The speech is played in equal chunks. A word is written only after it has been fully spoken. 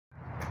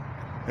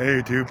Hey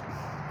YouTube,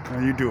 how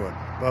you doing?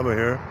 Bubba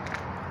here.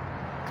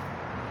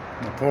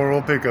 My poor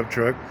old pickup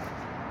truck.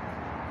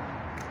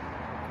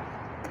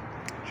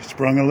 She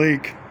sprung a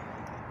leak.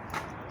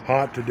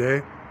 Hot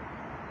today.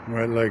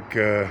 We're at like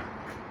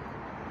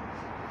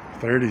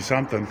 30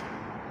 something.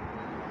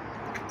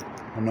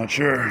 I'm not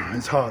sure.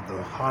 It's hot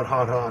though. Hot,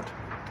 hot, hot.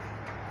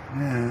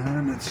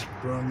 And it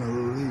sprung a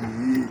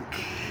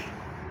leak.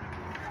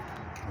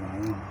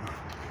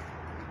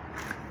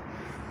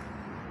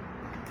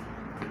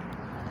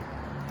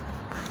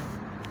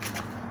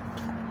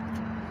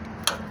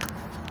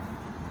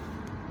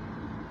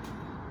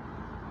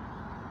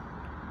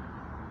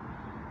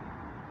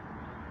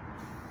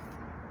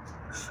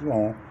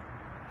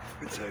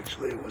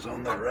 So, it was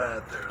on the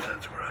rad there,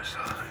 that's where I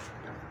saw it.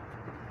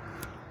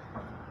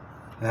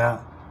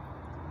 Yeah.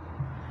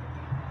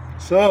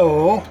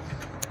 So,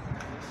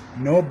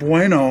 no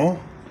bueno.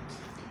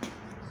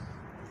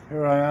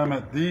 Here I am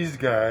at these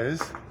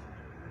guys,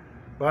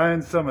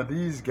 buying some of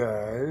these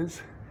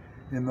guys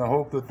in the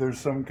hope that there's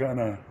some kind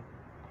of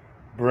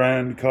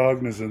brand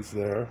cognizance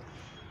there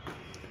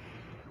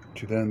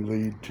to then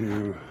lead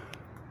to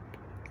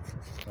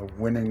a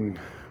winning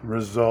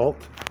result.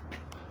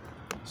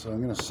 So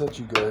I'm going to set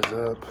you guys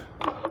up,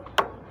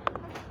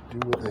 do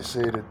what they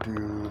say to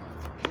do.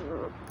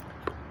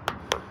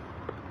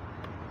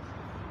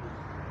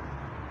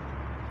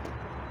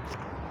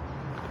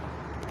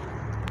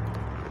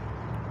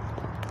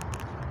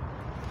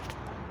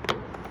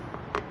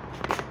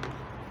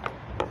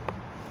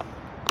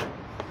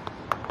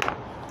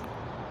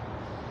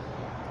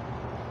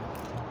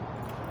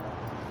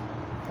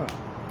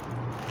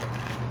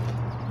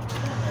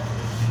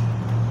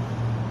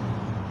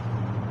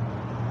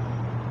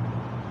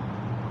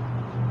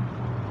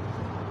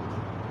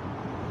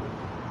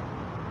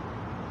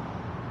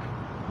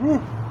 Whew.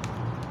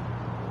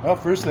 Well,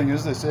 first thing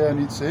is they say I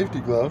need safety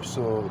gloves,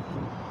 so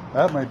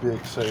that might be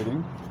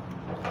exciting.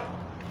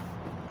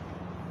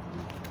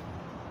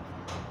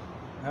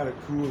 Had it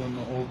cooling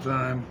the whole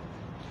time.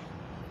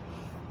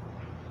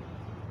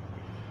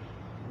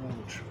 We'll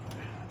try.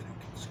 I think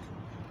it's good.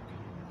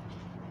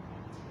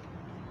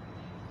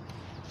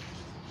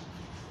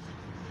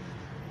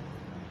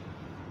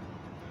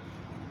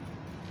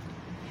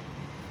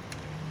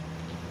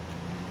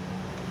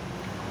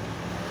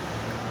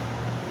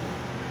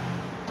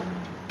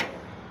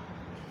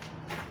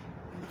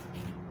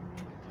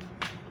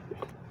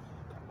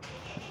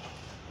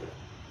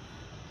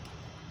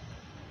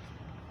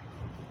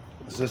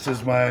 This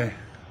is my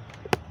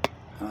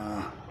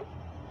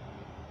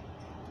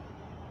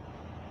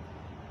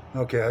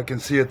okay, I can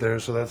see it there,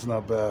 so that's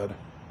not bad,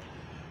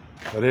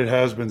 but it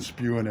has been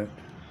spewing it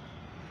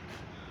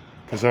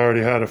because I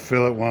already had to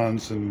fill it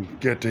once and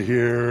get to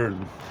here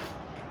and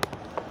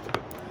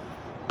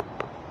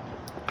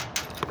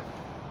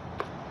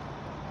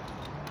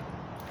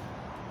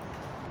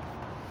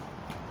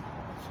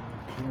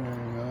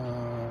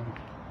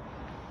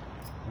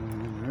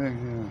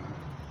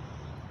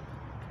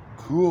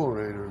cool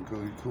radar,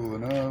 cool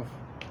enough.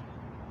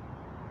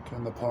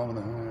 Turn the palm of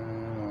the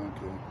hand.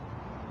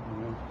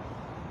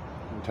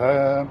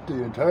 Okay.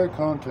 The entire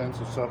contents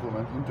of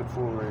supplement into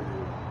full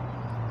radiator.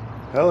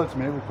 Pellets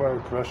may require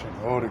crushing.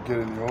 Oh, to get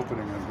in the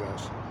opening, I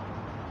guess.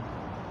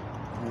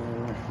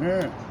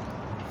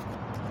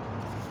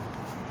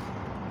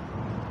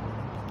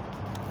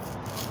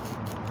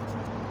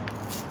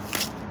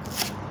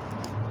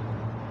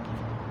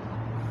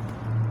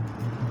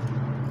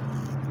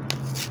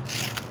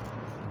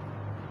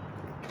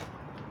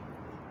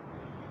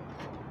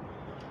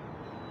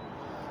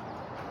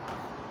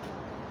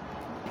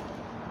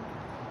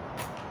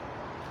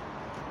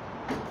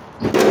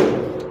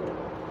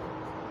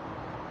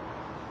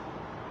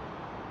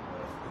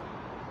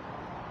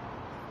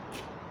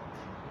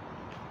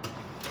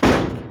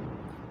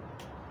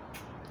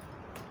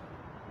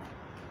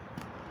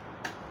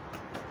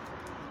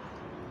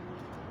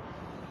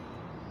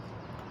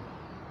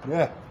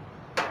 Yeah.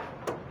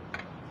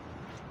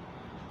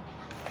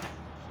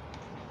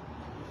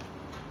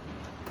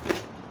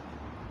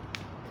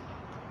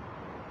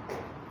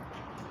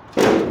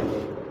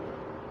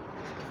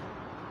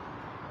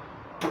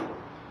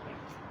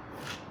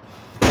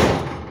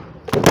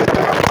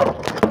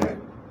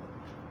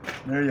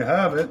 There you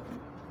have it.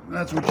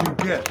 That's what you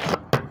get.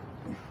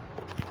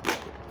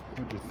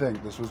 What do you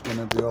think? This was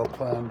going to be all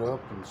planned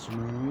up and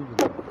smooth?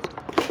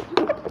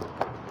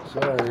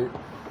 Sorry.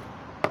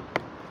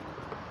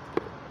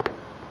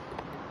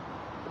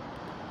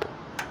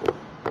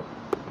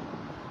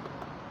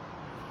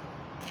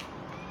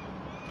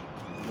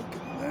 Look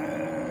at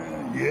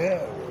that.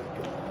 Yeah.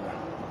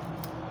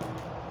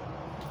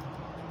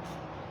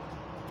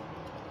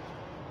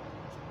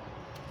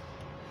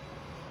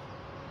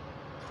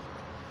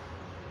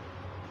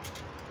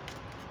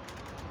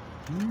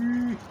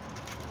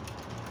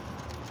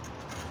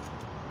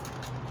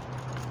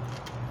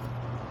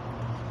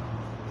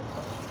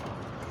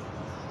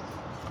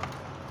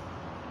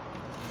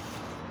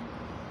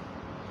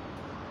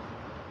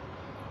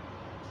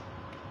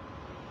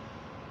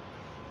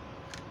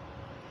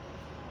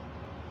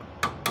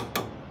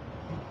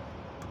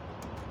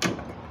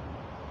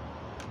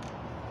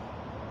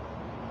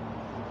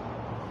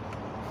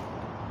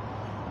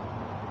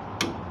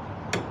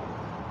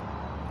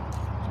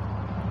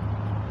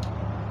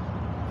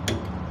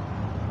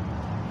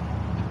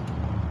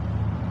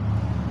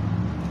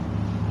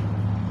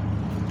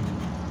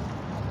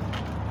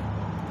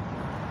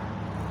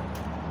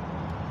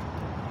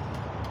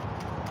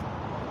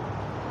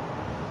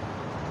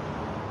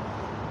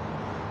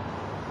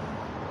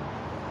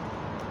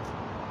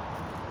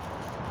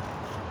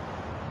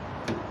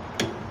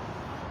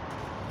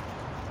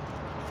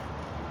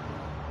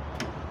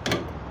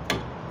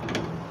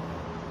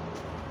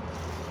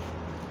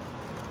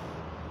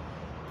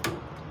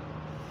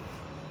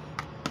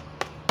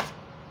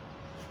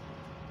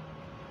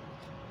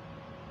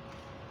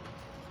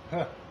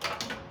 So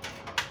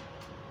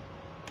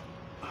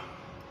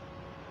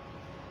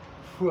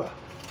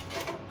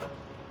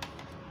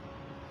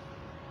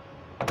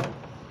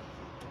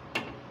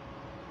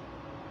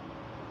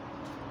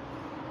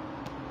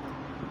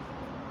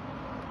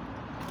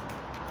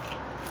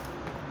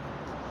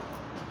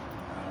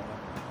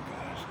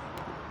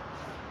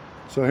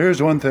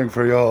here's one thing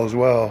for y'all as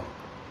well,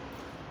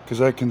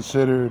 because I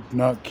considered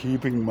not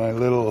keeping my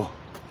little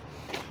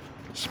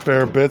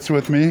spare bits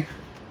with me,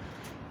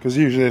 because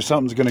usually if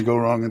something's going to go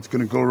wrong, it's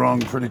going to go wrong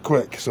pretty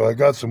quick. So I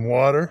got some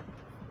water,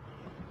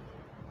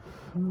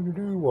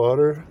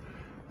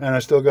 and I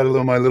still got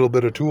my little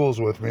bit of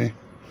tools with me,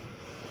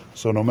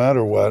 so no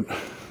matter what,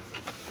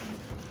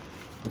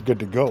 we're good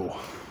to go.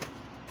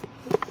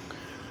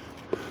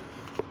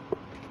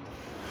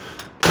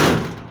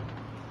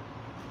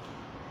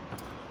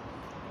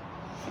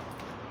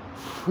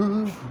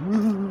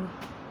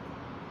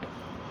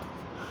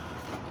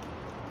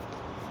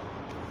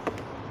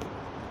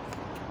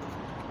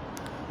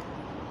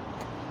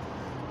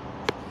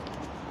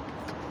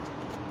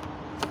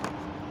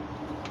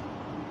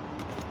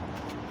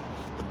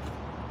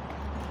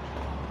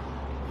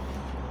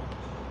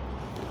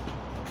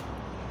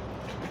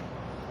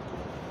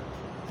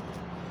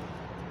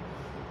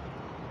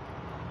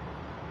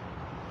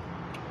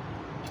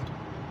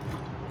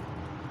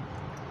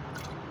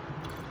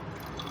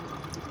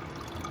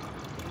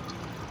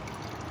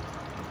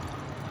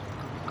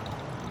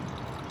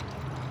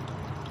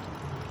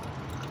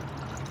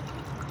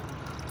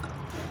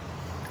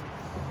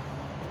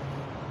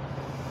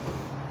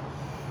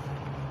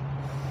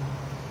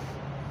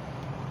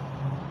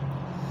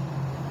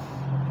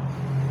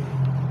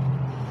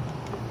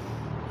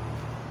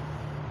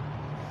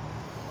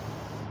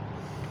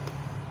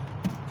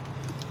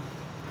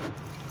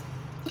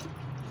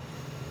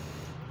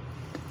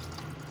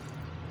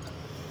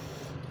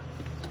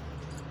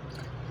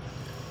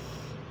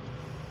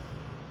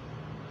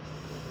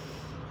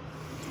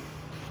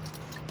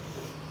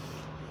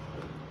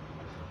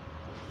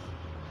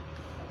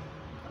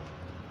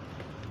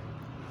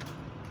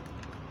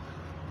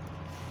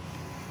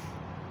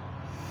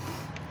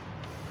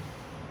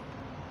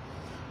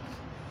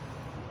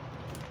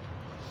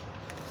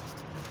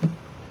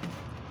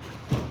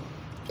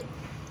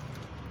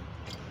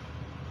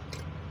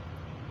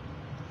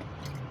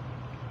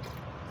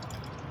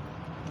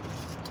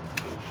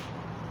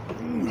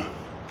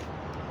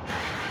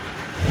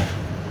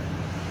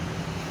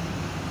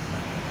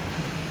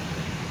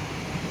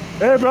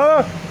 Hey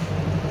brother,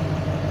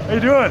 how you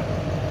doing?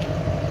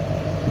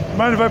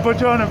 Mind if I put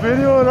you on a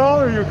video at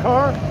all, or your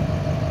car?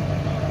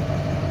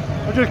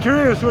 I'm just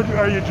curious,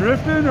 are you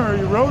drifting or are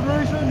you road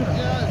racing? Or?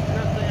 Yeah, it's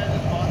drifting. I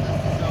just bought this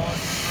to sell it,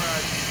 or I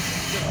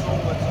just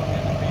sold it, so I'm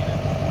getting to paint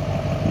it.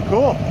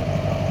 Cool.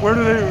 Where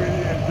do they,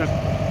 just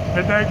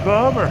Midnight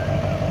Club or? No,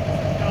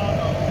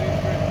 these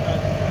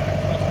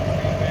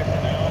Speedway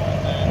for now,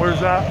 and then, where's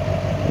that?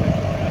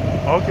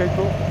 Okay,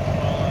 cool.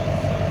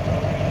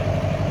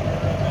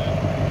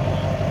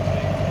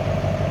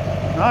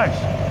 Nice.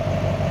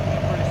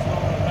 Pretty slow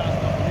in the past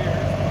couple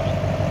years, but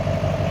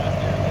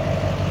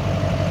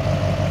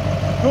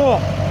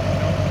Cool.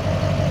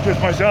 Just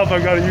myself, I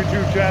got a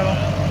YouTube channel.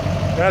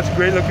 That's a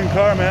great looking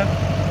car, man.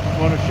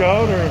 Want to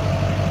show it or?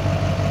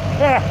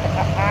 not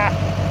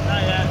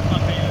yet, it's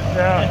not painted.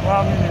 Yeah,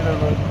 well, me neither,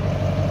 but.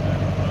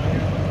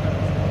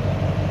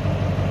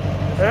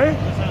 Hey?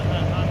 This has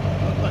that not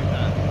look like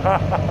that.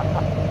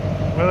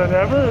 Will it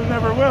ever? It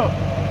never will.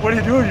 What are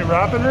you doing? You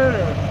wrapping it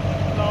or?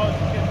 No, it's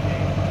just getting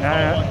painted.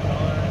 Yeah, One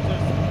color. It's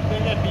just,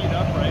 they get beat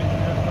up, right?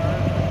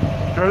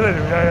 Sure they do,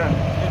 yeah.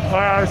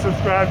 I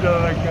subscribe to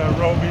like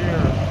Roby or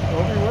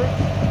Roby Works.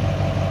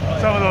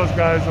 Some of those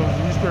guys, those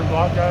Eastern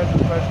Bloc guys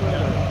especially.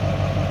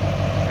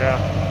 Yeah.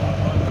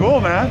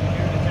 Cool, man.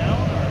 You in town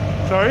or?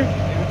 Sorry?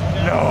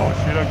 No,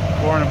 shit, like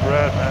corn and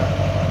bread, man.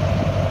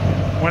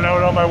 Went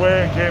out on my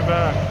way and came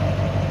back.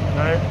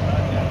 Right?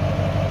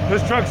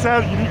 This truck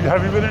sat,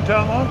 have you been in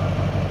town long?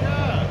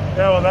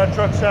 Yeah. Yeah, well that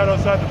truck sat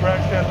outside the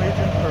Branchtown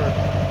Legion for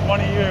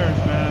 20 years,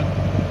 man.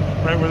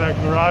 Right where that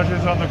garage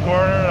is on the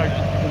corner, like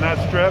in that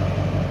strip.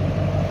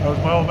 That was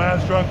my old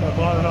man's truck. I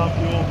bought it off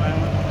the old man.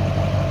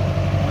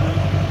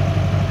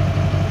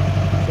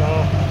 So,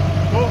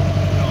 cool.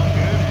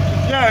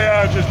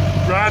 Yeah, just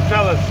Brad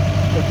tell us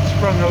it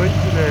sprung a leak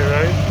today,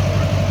 right?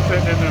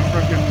 Sitting in the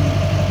freaking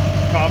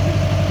coffee.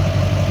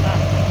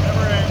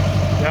 Never ends.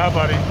 Yeah,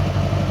 buddy.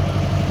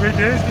 Great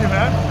days to you,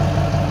 man.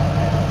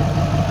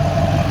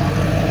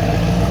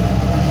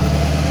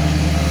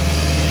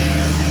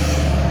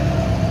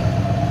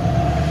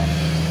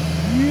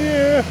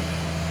 Yeah.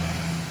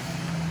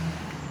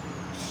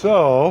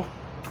 So,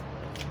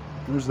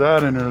 there's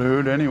that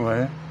interlude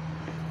anyway.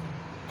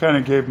 Kind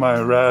of gave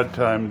my rad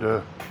time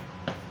to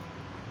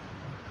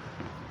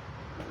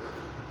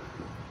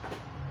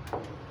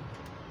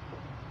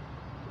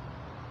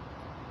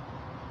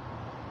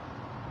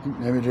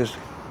maybe just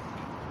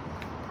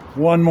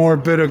one more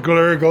bit of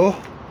glurgle.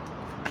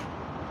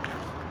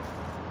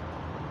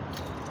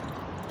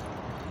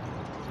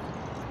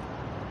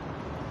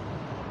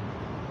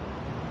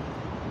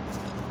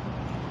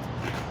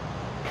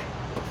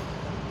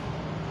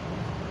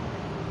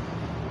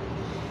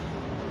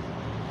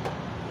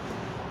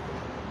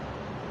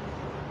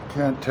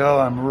 Can't tell,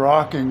 I'm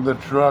rocking the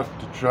truck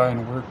to try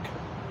and work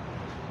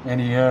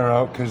any air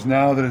out, because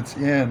now that it's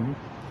in,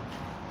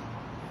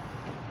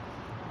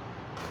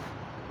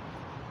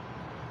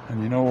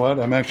 and you know what,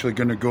 I'm actually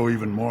going to go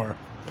even more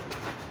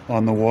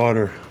on the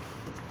water,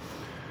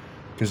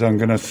 because I'm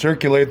going to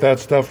circulate that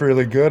stuff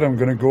really good. I'm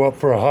going to go up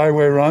for a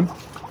highway run,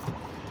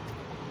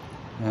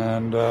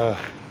 and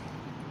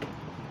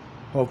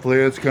hopefully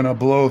it's going to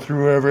blow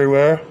through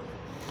everywhere,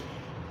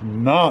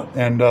 not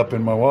end up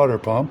in my water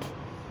pump.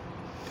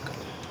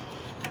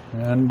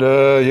 And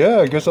yeah,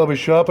 I guess I'll be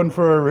shopping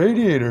for a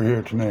radiator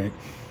here tonight.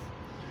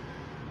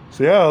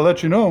 So yeah, I'll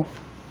let you know.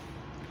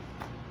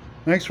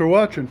 Thanks for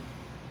watching.